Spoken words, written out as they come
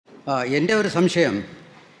എൻ്റെ ഒരു സംശയം,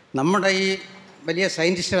 നമ്മുടെ ഈ വലിയ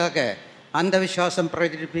സയൻറ്റിസ്റ്റുകളൊക്കെ അന്ധവിശ്വാസം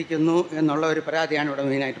പ്രചരിപ്പിക്കുന്നു എന്നുള്ള ഒരു പരാതിയാണ് ഇവിടെ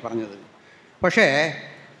മെയിനായിട്ട് പറഞ്ഞത്. പക്ഷേ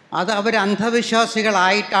അത് അവർ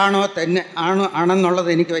അന്ധവിശ്വാസികളായിട്ടാണോ തന്നെ ആണെന്നുള്ളത്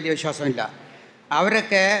എനിക്ക് വലിയ വിശ്വാസമില്ല.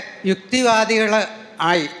 അവരൊക്കെ യുക്തിവാദികൾ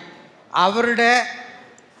ആയി അവരുടെ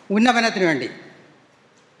ഉന്നമനത്തിന് വേണ്ടി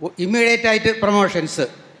ഇമ്മീഡിയറ്റായിട്ട് പ്രൊമോഷൻസ്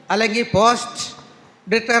അല്ലെങ്കിൽ പോസ്റ്റ്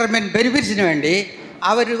ഡിറ്റർമിൻഡ് ബെനിഫിറ്റ്സിന് വേണ്ടി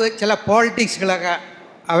അവർ ചില പോളിറ്റിക്സുകളൊക്കെ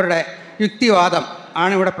അവരുടെ യുക്തിവാദം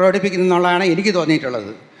ആണ് ഇവിടെ പ്രകടിപ്പിക്കുന്നതെന്നുള്ളതാണ് എനിക്ക്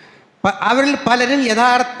തോന്നിയിട്ടുള്ളത്. അവരിൽ പലരും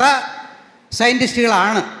യഥാർത്ഥ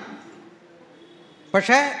സയൻറ്റിസ്റ്റുകളാണ്,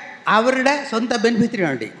 പക്ഷേ അവരുടെ സ്വന്തം ബെനിഫിറ്റിന്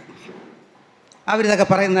വേണ്ടി അവരിതൊക്കെ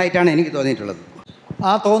പറയുന്നതായിട്ടാണ് എനിക്ക് തോന്നിയിട്ടുള്ളത്.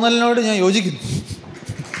 ആ തോന്നലിനോട് ഞാൻ യോജിക്കുന്നു.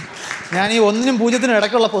 ഞാൻ ഈ 1-നും 0-നും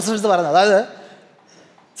ഇടയ്ക്കുള്ള പൊസിഷൻസ് പറയുന്നത്, അതായത്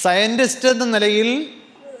സയൻറ്റിസ്റ്റ് എന്ന നിലയിൽ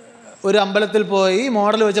ഒരു അമ്പലത്തിൽ പോയി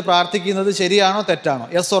മോഡൽ വെച്ച് പ്രാർത്ഥിക്കുന്നത് ശരിയാണോ തെറ്റാണോ?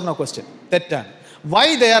 Yes or no question. തെറ്റാണ്. Why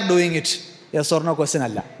they are doing it? Yes or no question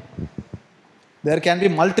അല്ല. There can be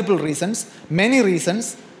multiple reasons, many reasons.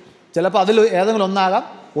 ചിലപ്പോൾ അതിൽ ഏതെങ്കിലും ഒന്നാകാം,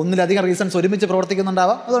 ഒന്നിലധികം റീസൺസ് ഒരുമിച്ച്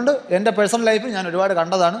പ്രവർത്തിക്കുന്നുണ്ടാവാം. അതുകൊണ്ട് എൻ്റെ പേഴ്സണൽ ലൈഫിൽ ഞാൻ ഒരുപാട്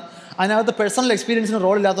കണ്ടതാണ്. അതിനകത്ത് പേഴ്സണൽ എക്സ്പീരിയൻസിന്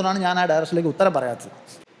റോൾ ഇല്ലാത്തതുകൊണ്ടാണ് ഞാൻ ആ ഡയറക്ഷനിലേക്ക് ഉത്തരം പറയാത്തത്.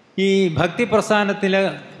 ഈ ഭക്തി പ്രസ്ഥാനത്തിൽ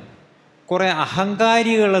കുറേ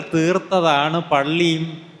അഹങ്കാരികൾ തീർത്തതാണ് പള്ളിയും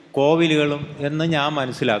കോവിലുകളും എന്ന് ഞാൻ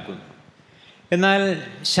മനസ്സിലാക്കുന്നു. എന്നാൽ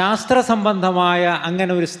ശാസ്ത്ര സംബന്ധമായ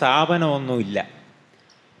അങ്ങനെ ഒരു സ്ഥാപനമൊന്നുമില്ല.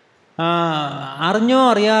 അറിഞ്ഞോ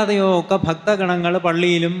അറിയാതെയോ ഒക്കെ ഭക്തഗണങ്ങൾ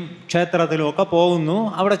പള്ളിയിലും ക്ഷേത്രത്തിലും ഒക്കെ പോകുന്നു,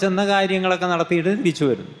 അവിടെ ചെന്ന കാര്യങ്ങളൊക്കെ നടത്തിയിട്ട് തിരിച്ചു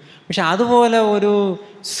വരുന്നു. പക്ഷെ അതുപോലെ ഒരു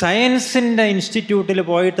സയൻസിൻ്റെ ഇൻസ്റ്റിറ്റ്യൂട്ടിൽ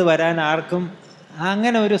പോയിട്ട് വരാൻ ആർക്കും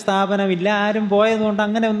അങ്ങനെ ഒരു സ്ഥാപനമില്ല. ആരും പോയതുകൊണ്ട്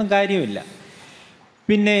അങ്ങനെ ഒന്നും കാര്യമില്ല.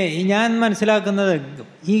 പിന്നെ ഞാൻ മനസ്സിലാക്കുന്നത്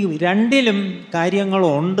ഈ രണ്ടിലും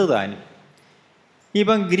കാര്യങ്ങളുണ്ട് താനും.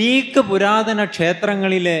 ഇപ്പം ഗ്രീക്ക് പുരാതന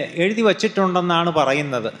ക്ഷേത്രങ്ങളിൽ എഴുതി വച്ചിട്ടുണ്ടെന്നാണ്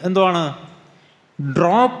പറയുന്നത്. എന്തുവാണ്?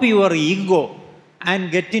 Drop your ego and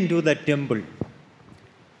get in to the temple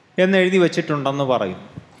എന്നെഴുതി വച്ചിട്ടുണ്ടെന്ന് പറയും.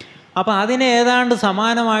 അപ്പോൾ അതിന് ഏതാണ്ട്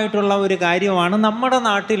സമാനമായിട്ടുള്ള ഒരു കാര്യമാണ് നമ്മുടെ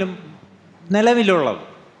നാട്ടിലും നിലവിലുള്ളത്.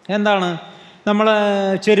 എന്താണ്? നമ്മൾ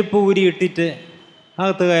ചെരുപ്പ് ഊരിയിട്ടിട്ട്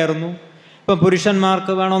അകത്ത് കയറുന്നു. ഇപ്പം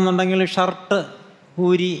പുരുഷന്മാർക്ക് വേണമെന്നുണ്ടെങ്കിൽ ഷർട്ട്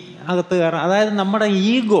ഊരി അകത്ത് കയറാം. അതായത് നമ്മുടെ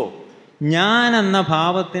ഈഗോ, ഞാൻ എന്ന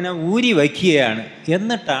ഭാവത്തിനെ ഊരി വയ്ക്കുകയാണ്.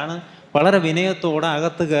 എന്നിട്ടാണ് വളരെ വിനയത്തോടെ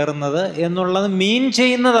അകത്ത് കയറുന്നത് എന്നുള്ളത് മീൻ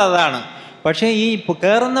ചെയ്യുന്നത് അതാണ്. പക്ഷേ ഈ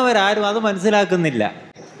കയറുന്നവരാരും അത് മനസ്സിലാക്കുന്നില്ല.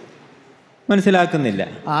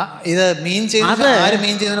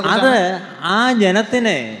 അത് ആ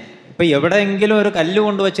ജനത്തിനെ ഇപ്പം എവിടെയെങ്കിലും ഒരു കല്ല്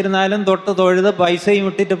കൊണ്ടുവച്ചിരുന്നാലും തൊട്ട് തൊഴുത് പൈസയും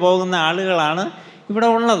ഇട്ടിട്ട് പോകുന്ന ആളുകളാണ് ഇവിടെ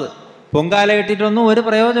ഉള്ളത്. പൊങ്കാല ഇട്ടിട്ടൊന്നും ഒരു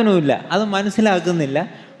പ്രയോജനവുമില്ല. അത് മനസ്സിലാക്കുന്നില്ല.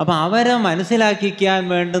 അപ്പം അവരെ മനസ്സിലാക്കിക്കാൻ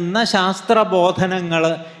വേണ്ടുന്ന ശാസ്ത്രബോധനങ്ങൾ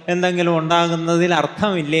എന്തെങ്കിലും ഉണ്ടാകുന്നതിൽ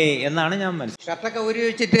അർത്ഥമില്ലേ എന്നാണ് ഞാൻ മനസ്സിലാക്കുന്നത്. ഷർട്ടൊക്കെ ഊരി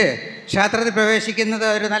വെച്ചിട്ട് ക്ഷേത്രത്തിൽ പ്രവേശിക്കുന്നത്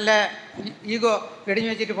ഒരു നല്ല ഈഗോ ഇടിഞ്ഞു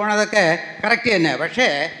വെച്ചിട്ട് പോണതൊക്കെ കറക്റ്റ് തന്നെ. പക്ഷേ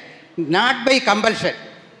നോട്ട് ബൈ കമ്പൽഷൻ.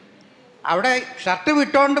 അവിടെ ഷർട്ട്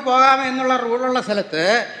വിട്ടുകൊണ്ട് പോകാമെന്നുള്ള റൂളുള്ള സ്ഥലത്ത്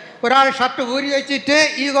ഒരാൾ ഷർട്ട് ഊരി വെച്ചിട്ട്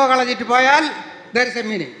ഈഗോ കളഞ്ഞിട്ട് പോയാൽ there is A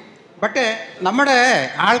meaning. But നമ്മുടെ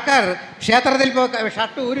ആൾക്കാർ ക്ഷേത്രത്തിൽ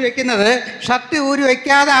ഷർട്ട് ഊരി വയ്ക്കുന്നത് ഷർട്ട് ഊരി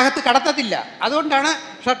വയ്ക്കാതെ അകത്ത് കടത്തത്തില്ല. അതുകൊണ്ടാണ്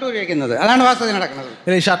ഷർട്ട് ഊരി വയ്ക്കുന്നത്. അതാണ് വാസ്തവത്തിൽ നടക്കുന്നത്.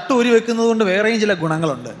 ഷർട്ട് ഊരി വെക്കുന്നത് കൊണ്ട് വേറെയും ചില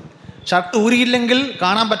ഗുണങ്ങളുണ്ട്. ഷർട്ട് ഊരിയില്ലെങ്കിൽ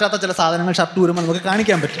കാണാൻ പറ്റാത്ത ചില സാധനങ്ങൾ ഷർട്ട് ഊരുമ്പോൾ നമുക്ക്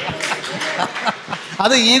കാണിക്കാൻ പറ്റും.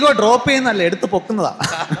 അത് ഈഗോ ഡ്രോപ്പ് ചെയ്യുന്നതല്ല, എടുത്ത് പൊക്കുന്നതാ.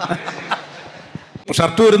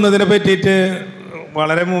 ഷർട്ട് ഊരുന്നതിനെ പറ്റിയിട്ട്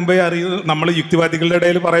വളരെ മുമ്പേ നമ്മൾ യുക്തിവാദികളുടെ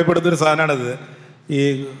ഇടയിൽ പറയപ്പെടുന്നൊരു സാധനമാണിത്. ഈ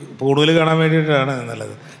കൂടുതൽ കാണാൻ വേണ്ടിയിട്ടാണ്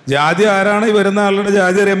എന്നുള്ളത്. ജാതി ആരാണ് ഈ വരുന്ന ആളുടെ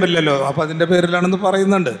ജാതി അറിയാൻ പറ്റില്ലല്ലോ. അപ്പോൾ അതിൻ്റെ പേരിലാണെന്ന്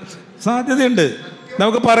പറയുന്നുണ്ട്. സാധ്യതയുണ്ട്,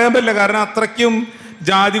 നമുക്ക് പറയാൻ പറ്റില്ല. കാരണം അത്രയ്ക്കും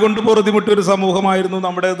ജാതി കൊണ്ട് പൊറുതിമുട്ടിയൊരു സമൂഹമായിരുന്നു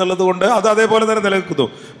നമ്മുടെ എന്നുള്ളത് കൊണ്ട് അത് അതേപോലെ തന്നെ നിലനിൽക്കുന്നു.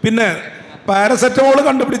 പിന്നെ പാരസെറ്റമോൾ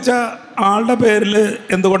കണ്ടുപിടിച്ച ആളുടെ പേരിൽ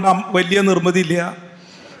എന്തുകൊണ്ടാണ് വലിയ നിർമ്മിതിയില്ല.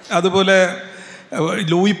 അതുപോലെ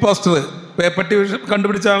ലൂയി പാസ്റ്റർ പേപ്പട്ടി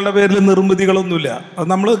കണ്ടുപിടിച്ച ആളുടെ പേരിൽ നിർമ്മിതികളൊന്നുമില്ല. അത്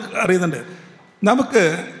നമ്മൾ അറിയുന്നുണ്ട്. നമുക്ക്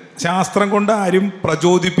ശാസ്ത്രം കൊണ്ട് ആരും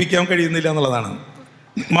പ്രചോദിപ്പിക്കാൻ കഴിയുന്നില്ല എന്നുള്ളതാണ്.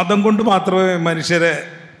 മതം കൊണ്ട് മാത്രമേ മനുഷ്യരെ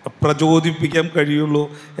പ്രചോദിപ്പിക്കാൻ കഴിയുള്ളൂ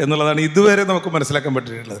എന്നുള്ളതാണ് ഇതുവരെ നമുക്ക് മനസ്സിലാക്കാൻ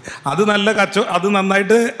പറ്റിയിട്ടുള്ളത്. അത് നല്ല അത്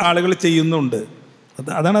നന്നായിട്ട് ആളുകൾ ചെയ്യുന്നുണ്ട്.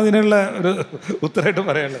 അതാണ് അതിനുള്ള ഒരു ഉത്തരമായിട്ട്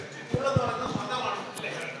പറയാനുള്ളത്.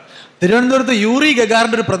 തിരുവനന്തപുരത്ത് യൂറി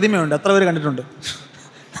ഗഗാറിൻ്റെ ഒരു പ്രതിമയുണ്ട്. എത്ര പേര് കണ്ടിട്ടുണ്ട്?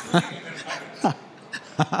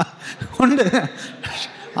 ഉണ്ട്.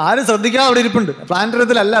 ആരും ശ്രദ്ധിക്കാതെ അവിടെ ഇരിപ്പുണ്ട്.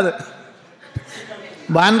 പ്ലാനറ്റോറിയത്തിലല്ല, അത്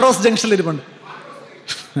ബാൻഡ്രോസ് ജംഗ്ഷനിൽ ഇരിപ്പുണ്ട്.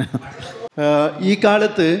 ഈ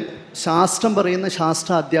കാലത്ത് ശാസ്ത്രം പറയുന്ന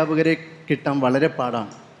ശാസ്ത്ര അധ്യാപകരെ കിട്ടാൻ വളരെ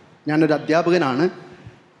പാടാണ്. ഞാനൊരു അധ്യാപകനാണ്.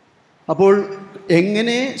 അപ്പോൾ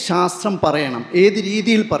എങ്ങനെ ശാസ്ത്രം പറയണം, ഏത്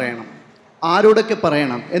രീതിയിൽ പറയണം, ആരോടൊക്കെ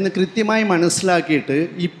പറയണം എന്ന് കൃത്യമായി മനസ്സിലാക്കിയിട്ട്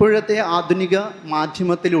ഇപ്പോഴത്തെ ആധുനിക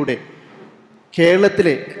മാധ്യമത്തിലൂടെ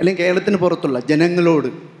കേരളത്തിലെ അല്ലെങ്കിൽ കേരളത്തിന് പുറത്തുള്ള ജനങ്ങളോട്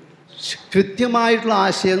കൃത്യമായിട്ടുള്ള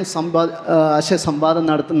ആശയ സംവാദം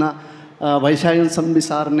നടത്തുന്ന വൈശാഖൻ തമ്പി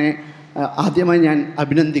സാറിനെ ആദ്യമായി ഞാൻ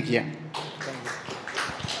അഭിനന്ദിക്കുകയാണ്.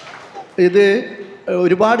 ഇത്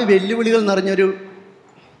ഒരുപാട് വെല്ലുവിളികൾ നിറഞ്ഞൊരു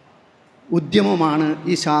ഉദ്യമമാണ്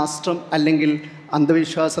ഈ ശാസ്ത്രം അല്ലെങ്കിൽ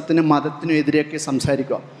അന്ധവിശ്വാസത്തിനും മതത്തിനും എതിരെയൊക്കെ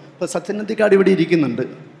സംസാരിക്കുക. ഇപ്പോൾ സത്യനന്ദിക്കാട് ഇവിടെ ഇരിക്കുന്നുണ്ട്.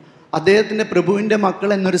 അദ്ദേഹത്തിൻ്റെ പ്രഭുവിൻ്റെ മക്കൾ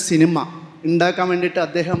എന്നൊരു സിനിമ ഉണ്ടാക്കാൻ വേണ്ടിയിട്ട്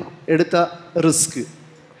അദ്ദേഹം എടുത്ത റിസ്ക്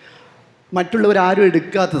മറ്റുള്ളവരാരും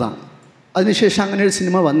എടുക്കാത്തതാണ്. അതിനുശേഷം അങ്ങനെ ഒരു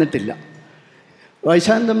സിനിമ വന്നിട്ടില്ല.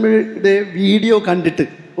 വൈശാഖൻ തമ്പിയുടെ വീഡിയോ കണ്ടിട്ട്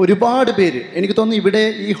ഒരുപാട് പേര്, എനിക്ക് തോന്നുന്നു ഇവിടെ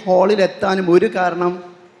ഈ ഹാളിൽ എത്താനും ഒരു കാരണം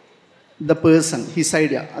ദ പേഴ്സൺ, ഹിസ്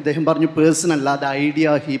ഐഡിയ. അദ്ദേഹം പറഞ്ഞു പേഴ്സൺ അല്ല, the idea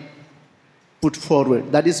he put forward,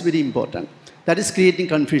 that is very important. That is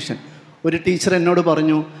creating confusion. ഒരു ടീച്ചർ എന്നോട്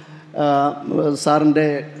പറഞ്ഞു, സാറിൻ്റെ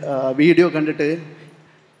വീഡിയോ കണ്ടിട്ട്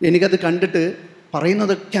എനിക്കത് കണ്ടിട്ട്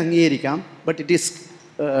പറയുന്നതൊക്കെ അംഗീകരിക്കാം, but it is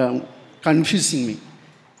confusing me.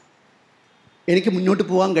 എനിക്ക് മുന്നോട്ട്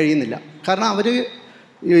പോകാൻ കഴിയുന്നില്ല. കാരണം അവർ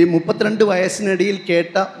 32 വയസ്സിനിടയിൽ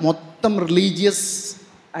കേട്ട മൊത്തം റിലീജിയസ്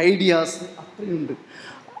ഐഡിയാസ് അത്രയുണ്ട്.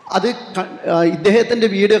 അത് ഇദ്ദേഹത്തിൻ്റെ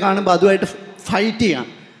വീഡിയോ കാണുമ്പോൾ അതുമായിട്ട് ഫൈറ്റ് ചെയ്യാം.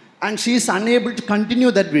 And she is unable to continue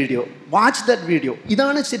that video, watch that video.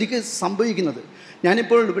 ഇതാണ് ശരിക്കും സംഭവിക്കുന്നത്.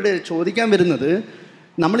 ഞാനിപ്പോൾ ഇവിടെ ചോദിക്കാൻ വരുന്നത്,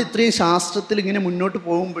 നമ്മൾ ഇത്രയും ശാസ്ത്രത്തിൽ ഇങ്ങനെ മുന്നോട്ട്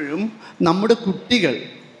പോകുമ്പോഴും നമ്മുടെ കുട്ടികൾ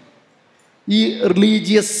ഈ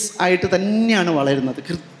റിലീജിയസ് ആയിട്ട് തന്നെയാണ് വളരുന്നത്,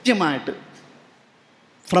 കൃത്യമായിട്ട്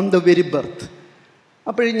ഫ്രം ദ വെരി ബർത്ത്.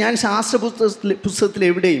 അപ്പോൾ ഞാൻ പുസ്തകത്തിൽ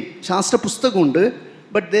എവിടെയും പുസ്തകമുണ്ട്,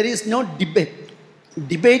 but there is no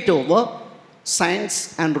debate over science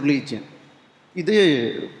and religion. ഇത്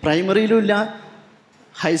പ്രൈമറിയിലും ഇല്ല,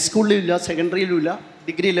 ഹൈസ്കൂളിലും ഇല്ല, സെക്കൻഡറിയിലും ഇല്ല,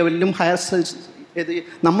 ഡിഗ്രി ലെവലിലും ഹയർ സ്റ്റഡീസ്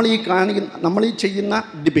നമ്മൾ ഈ ചെയ്യുന്ന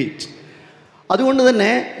ഡിബേറ്റ്. അതുകൊണ്ട് തന്നെ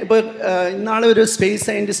ഇപ്പോൾ ഇന്നാളെ ഒരു സ്പേസ്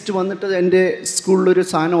സയൻറ്റിസ്റ്റ് വന്നിട്ട് എൻ്റെ സ്കൂളിലൊരു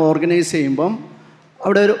സാധനം ഓർഗനൈസ് ചെയ്യുമ്പം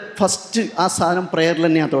അവിടെ ഒരു ഫസ്റ്റ് ആ സാധനം പ്രെയറിൽ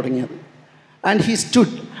തന്നെയാണ് തുടങ്ങിയത്. And he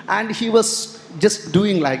stood and he was just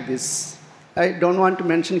doing like this. I don't want to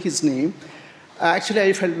mention his name. Actually I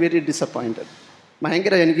felt very disappointed.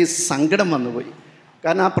 ഭയങ്കര എനിക്ക് സങ്കടം വന്നുപോയി.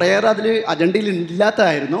 കാരണം ആ പ്രെയർ അതിൽ അജണ്ടയിൽ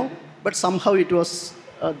ഇല്ലാത്തതായിരുന്നു, ബട്ട് സംഹൗ ഇറ്റ് വാസ്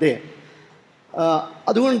ദേ.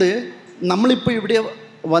 അതുകൊണ്ട് നമ്മളിപ്പോൾ ഇവിടെ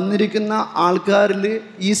വന്നിരിക്കുന്ന ആൾക്കാരിൽ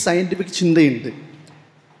ഈ സയൻറ്റിഫിക് ചിന്തയുണ്ട്.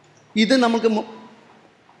 ഇത് നമുക്ക്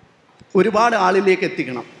ഒരുപാട് ആളിലേക്ക്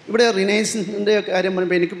എത്തിക്കണം. ഇവിടെ റിനൈസൻസിൻ്റെ കാര്യം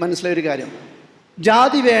പറയുമ്പോൾ എനിക്ക് മനസ്സിലായൊരു കാര്യം,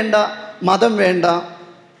 ജാതി വേണ്ട, മതം വേണ്ട,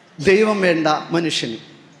 ദൈവം വേണ്ട മനുഷ്യന്.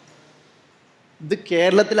 ഇത്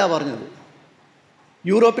കേരളത്തിലാണ് പറഞ്ഞത്,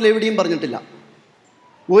 യൂറോപ്പിൽ എവിടെയും പറഞ്ഞിട്ടില്ല.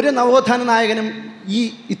 ഒരു നവോത്ഥാന നായകനും ഈ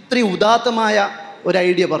ഇത്രയും ഉദാത്തമായ ഒരു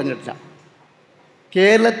ഐഡിയ പറഞ്ഞിട്ടില്ല.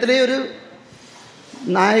 കേരളത്തിലെ ഒരു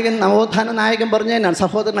നായകൻ, നവോത്ഥാന നായകൻ പറഞ്ഞതിനാണ്,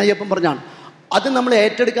 സഹോദരൻ അയ്യപ്പൻ പറഞ്ഞാണ്. അത് നമ്മൾ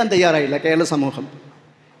ഏറ്റെടുക്കാൻ തയ്യാറായില്ല കേരള സമൂഹം.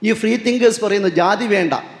 ഈ ഫ്രീ തിങ്കേഴ്സ് പറയുന്നത് ജാതി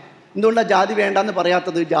വേണ്ട. എന്തുകൊണ്ടാണ് ജാതി വേണ്ട എന്ന്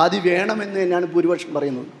പറയാത്തത്? ജാതി വേണമെന്ന് തന്നെയാണ് ഭൂരിപക്ഷം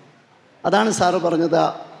പറയുന്നത്. അതാണ് സാറ് പറഞ്ഞത്,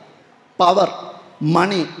 power,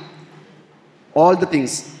 money, all the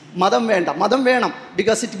things. മതം വേണ്ട, മതം വേണം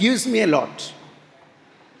because it gives me a lot.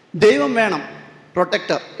 ദൈവം വേണം,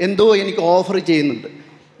 പ്രൊട്ടക്ടർ, എന്തോ എനിക്ക് ഓഫർ ചെയ്യുന്നുണ്ട്.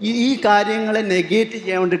 ഈ കാര്യങ്ങളെ നെഗേറ്റ്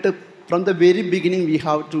ചെയ്യാൻ വേണ്ടിയിട്ട് from the very beginning we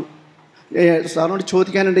have to. സാറിനോട്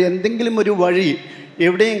ചോദിക്കാനുണ്ട്, എന്തെങ്കിലും ഒരു വഴി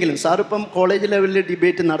എവിടെയെങ്കിലും, സാറിപ്പം കോളേജ് ലെവലിൽ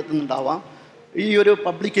ഡിബേറ്റ് നടത്തുന്നുണ്ടാവാം, ഈ ഒരു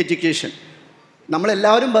പബ്ലിക് എഡ്യൂക്കേഷൻ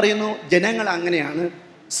നമ്മളെല്ലാവരും പറയുന്നു ജനങ്ങൾ അങ്ങനെയാണ്,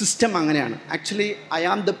 സിസ്റ്റം അങ്ങനെയാണ്. Actually I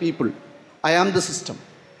am the people, I am the system.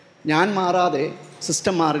 ഞാൻ മാറാതെ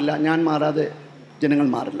സിസ്റ്റം മാറില്ല, ഞാൻ മാറാതെ ജനങ്ങൾ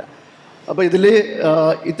മാറില്ല. അപ്പോൾ ഇതിൽ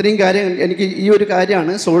ഇത്രയും കാര്യം എനിക്ക് ഈ ഒരു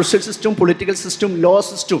കാര്യമാണ്, സോഷ്യൽ സിസ്റ്റവും പൊളിറ്റിക്കൽ സിസ്റ്റവും ലോ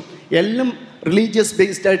സിസ്റ്റവും എല്ലാം റിലീജിയസ്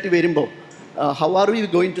ബേസ്ഡ് ആയിട്ട് വരുമ്പോൾ how are we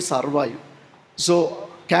going to survive? So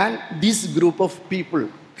can this group of people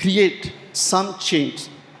create some change?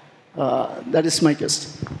 That is my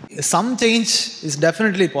question. Some change is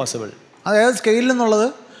definitely possible. അതായത് സ്കെയിലിൽ നിന്നുള്ളത്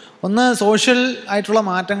ഒന്ന് സോഷ്യൽ ആയിട്ടുള്ള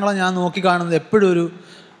മാറ്റങ്ങളെ ഞാൻ നോക്കിക്കാണുന്നത് എപ്പോഴും ഒരു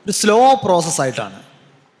സ്ലോ പ്രോസസ്സായിട്ടാണ്.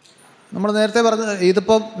 നമ്മൾ നേരത്തെ പറഞ്ഞത്,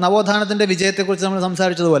 ഇതിപ്പോൾ നവോത്ഥാനത്തിൻ്റെ വിജയത്തെക്കുറിച്ച് നമ്മൾ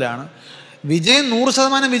സംസാരിച്ചതുപോലെയാണ്. വിജയം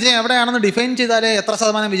 100% വിജയം എവിടെയാണെന്ന് ഡിഫൈൻ ചെയ്താലേ എത്ര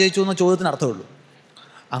ശതമാനം വിജയിച്ചു എന്ന ചോദ്യത്തിന് അർത്ഥമുള്ളൂ.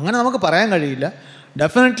 അങ്ങനെ നമുക്ക് പറയാൻ കഴിയില്ല.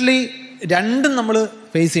 ഡെഫിനറ്റ്ലി രണ്ടും നമ്മൾ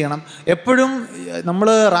ഫേസ് ചെയ്യണം. എപ്പോഴും നമ്മൾ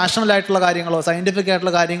റാഷണൽ ആയിട്ടുള്ള കാര്യങ്ങളോ സയൻറ്റിഫിക്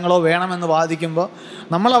ആയിട്ടുള്ള കാര്യങ്ങളോ വേണമെന്ന് വാദിക്കുമ്പോൾ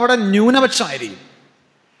നമ്മളവിടെ ന്യൂനപക്ഷമായിരിക്കും.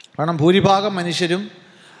 കാരണം ഭൂരിഭാഗം മനുഷ്യരും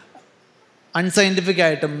അൺസയൻറ്റിഫിക്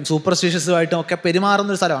ആയിട്ടും സൂപ്പർസ്റ്റിഷ്യസുമായിട്ടും ഒക്കെ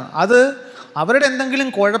പെരുമാറുന്നൊരു സ്ഥലമാണ്. അത് അവരുടെ എന്തെങ്കിലും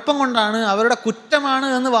കുഴപ്പം കൊണ്ടാണ്, അവരുടെ കുറ്റമാണ്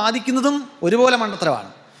എന്ന് വാദിക്കുന്നതും ഒരുപോലെ മണ്ടത്തരമാണ്.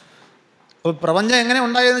 ഇപ്പോൾ പ്രപഞ്ചം എങ്ങനെ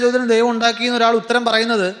ഉണ്ടായെന്ന് ചോദ്യത്തിന് ദൈവം ഉണ്ടാക്കിയെന്ന് ഒരാൾ ഉത്തരം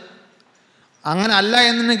പറയുന്നത് അങ്ങനെ അല്ല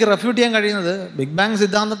എന്ന് എനിക്ക് റെഫ്യൂട്ട് ചെയ്യാൻ കഴിയുന്നത് ബിഗ് ബാങ്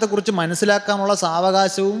സിദ്ധാന്തത്തെക്കുറിച്ച് മനസ്സിലാക്കാനുള്ള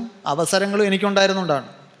സാവകാശവും അവസരങ്ങളും എനിക്കുണ്ടായിരുന്നുകൊണ്ടാണ്.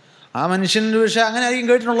 ആ മനുഷ്യൻ്റെ വിഷയം അങ്ങനെ ആയിരിക്കും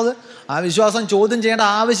കേട്ടിട്ടുള്ളത്. ആ വിശ്വാസം ചോദ്യം ചെയ്യേണ്ട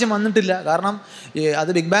ആവശ്യം വന്നിട്ടില്ല. കാരണം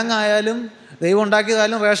അത് ബിഗ് ബാങ് ആയാലും ദൈവം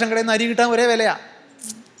ഉണ്ടാക്കിയതായാലും റേഷൻ കടയിൽ നിന്ന് അരി കിട്ടാൻ ഒരേ വിലയാണ്,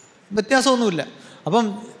 വ്യത്യാസമൊന്നുമില്ല. അപ്പം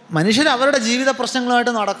മനുഷ്യർ അവരുടെ ജീവിത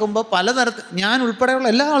പ്രശ്നങ്ങളുമായിട്ട് നടക്കുമ്പോൾ പലതരത്തിൽ, ഞാൻ ഉൾപ്പെടെയുള്ള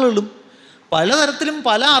എല്ലാ ആളുകളും പലതരത്തിലും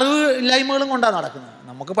പല അറിവ് ഇല്ലായ്മകളും കൊണ്ടാണ് നടക്കുന്നത്.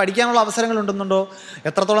 നമുക്ക് പഠിക്കാനുള്ള അവസരങ്ങളുണ്ടെന്നുണ്ടോ,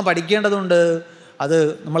 എത്രത്തോളം പഠിക്കേണ്ടതുണ്ട്, അത്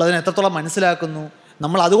നമ്മളതിനെ എത്രത്തോളം മനസ്സിലാക്കുന്നു,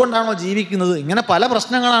 നമ്മൾ അതുകൊണ്ടാണോ ജീവിക്കുന്നത്, ഇങ്ങനെ പല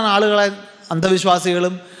പ്രശ്നങ്ങളാണ് ആളുകളെ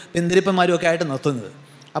അന്ധവിശ്വാസികളും പിന്തിരിപ്പന്മാരും ഒക്കെ ആയിട്ട് നിർത്തുന്നത്.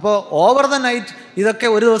 അപ്പോൾ ഓവർ ദ നൈറ്റ് ഇതൊക്കെ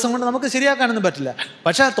ഒരു ദിവസം കൊണ്ട് നമുക്ക് ശരിയാക്കാനൊന്നും പറ്റില്ല.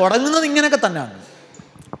 പക്ഷേ തുടങ്ങുന്നത് ഇങ്ങനെയൊക്കെ തന്നെയാണ്.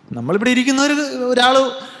 നമ്മളിവിടെ ഇരിക്കുന്ന ഒരാൾ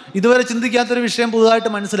ഇതുവരെ ചിന്തിക്കാത്തൊരു വിഷയം പുതുതായിട്ട്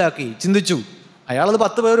മനസ്സിലാക്കി, ചിന്തിച്ചു, അയാളത്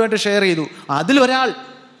 10 പേരുമായിട്ട് ഷെയർ ചെയ്തു, അതിലൊരാൾ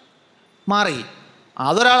മാറി.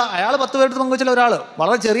 അയാൾ 10 പേരുടെ പങ്കുവച്ചാൽ ഒരാൾ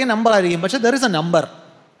വളരെ ചെറിയ നമ്പർ ആയിരിക്കും, പക്ഷേ ദർ ഇസ് എ നമ്പർ.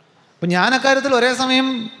 അപ്പം ഞാൻ അക്കാര്യത്തിൽ ഒരേ സമയം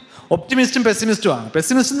ഒപ്റ്റിമിസ്റ്റും പെസിമിസ്റ്റുമാണ്.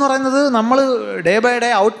 പെസിമിസ്റ്റ് എന്ന് പറയുന്നത് നമ്മൾ day by day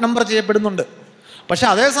out number ചെയ്യപ്പെടുന്നുണ്ട്, പക്ഷെ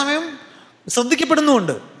അതേസമയം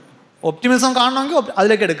ശ്രദ്ധിക്കപ്പെടുന്നുമുണ്ട്. ഒപ്റ്റിമിസം കാണണമെങ്കിൽ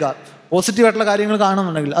അതിലേക്ക് എടുക്കുക, പോസിറ്റീവായിട്ടുള്ള കാര്യങ്ങൾ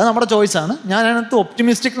കാണുന്നുണ്ടെങ്കിൽ അത് നമ്മുടെ ചോയ്സാണ്. ഞാൻ അതിനകത്ത്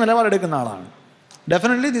ഒപ്റ്റിമിസ്റ്റിക് നിലപാടെടുക്കുന്ന ആളാണ്.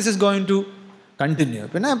 Definitely this is going to continue.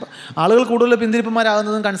 പിന്നെ ആളുകൾ കൂടുതൽ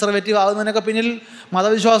പിന്തിരിപ്പന്മാരാകുന്നതും കൺസർവേറ്റീവ് ആകുന്നതിനൊക്കെ പിന്നിൽ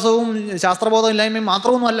മതവിശ്വാസവും ശാസ്ത്രബോധവും ഇല്ലായ്മയും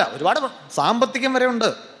മാത്രമൊന്നുമല്ല, ഒരുപാട് സാമ്പത്തികം വരെ ഉണ്ട്.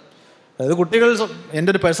 അതായത് കുട്ടികൾ, എൻ്റെ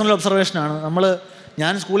ഒരു പേഴ്സണൽ ഒബ്സർവേഷനാണ്,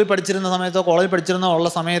 ഞാൻ സ്കൂളിൽ പഠിച്ചിരുന്ന സമയത്തോ കോളേജിൽ പഠിച്ചിരുന്നോ ഉള്ള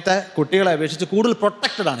സമയത്തെ കുട്ടികളെ അപേക്ഷിച്ച് കൂടുതൽ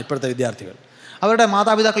പ്രൊട്ടക്റ്റഡ് ആണ് ഇപ്പോഴത്തെ വിദ്യാർത്ഥികൾ. അവരുടെ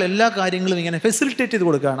മാതാപിതാക്കൾ എല്ലാ കാര്യങ്ങളും ഇങ്ങനെ ഫെസിലിറ്റേറ്റ് ചെയ്ത്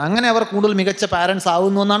കൊടുക്കുകയാണ്. അങ്ങനെ അവർ കൂടുതൽ മികച്ച പാരൻസ്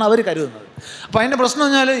ആകുന്നു എന്നാണ് അവർ കരുതുന്നത്. അപ്പോൾ അതിൻ്റെ പ്രശ്നം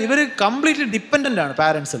എന്ന് പറഞ്ഞാൽ ഇവർ കംപ്ലീറ്റ്ലി ഡിപ്പെൻഡൻ്റ് ആണ്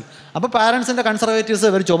പാരൻസിൽ. അപ്പോൾ പാരൻസിൻ്റെ കൺസർവേറ്റീവ്സ്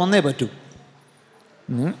ഇവർ ചുമന്നേ പറ്റൂ.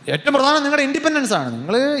 ഏറ്റവും പ്രധാനം നിങ്ങളുടെ ഇൻഡിപെൻഡൻസ് ആണ്.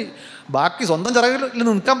 നിങ്ങൾ ബാക്കി സ്വന്തം ചിറകിൽ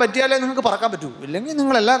നിൽക്കാൻ പറ്റിയാലേ നിങ്ങൾക്ക് പറക്കാൻ പറ്റൂ. ഇല്ലെങ്കിൽ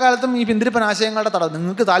നിങ്ങൾ എല്ലാ കാലത്തും ഈ പിന്തിരിപ്പൻ ആശയങ്ങളുടെ തടവ്.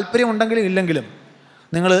 നിങ്ങൾക്ക് താല്പര്യം ഉണ്ടെങ്കിലും ഇല്ലെങ്കിലും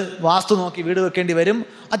നിങ്ങൾ വാസ്തു നോക്കി വീട് വെക്കേണ്ടി വരും.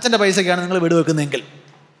 അച്ഛൻ്റെ പൈസയ്ക്കാണ് നിങ്ങൾ വീട് വെക്കുന്നതെങ്കിൽ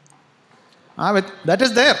ദാറ്റ്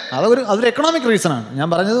ഈസ് ദെയർ. അതൊരു എക്കണോമിക് റീസണാണ്. ഞാൻ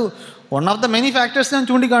പറഞ്ഞത് one of the many factors ഞാൻ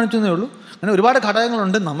ചൂണ്ടിക്കാണിച്ചതേ ഉള്ളൂ. അങ്ങനെ ഒരുപാട്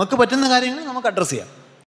ഘടകങ്ങളുണ്ട്. നമുക്ക് പറ്റുന്ന കാര്യങ്ങൾ നമുക്ക് അഡ്രസ്സ് ചെയ്യാം.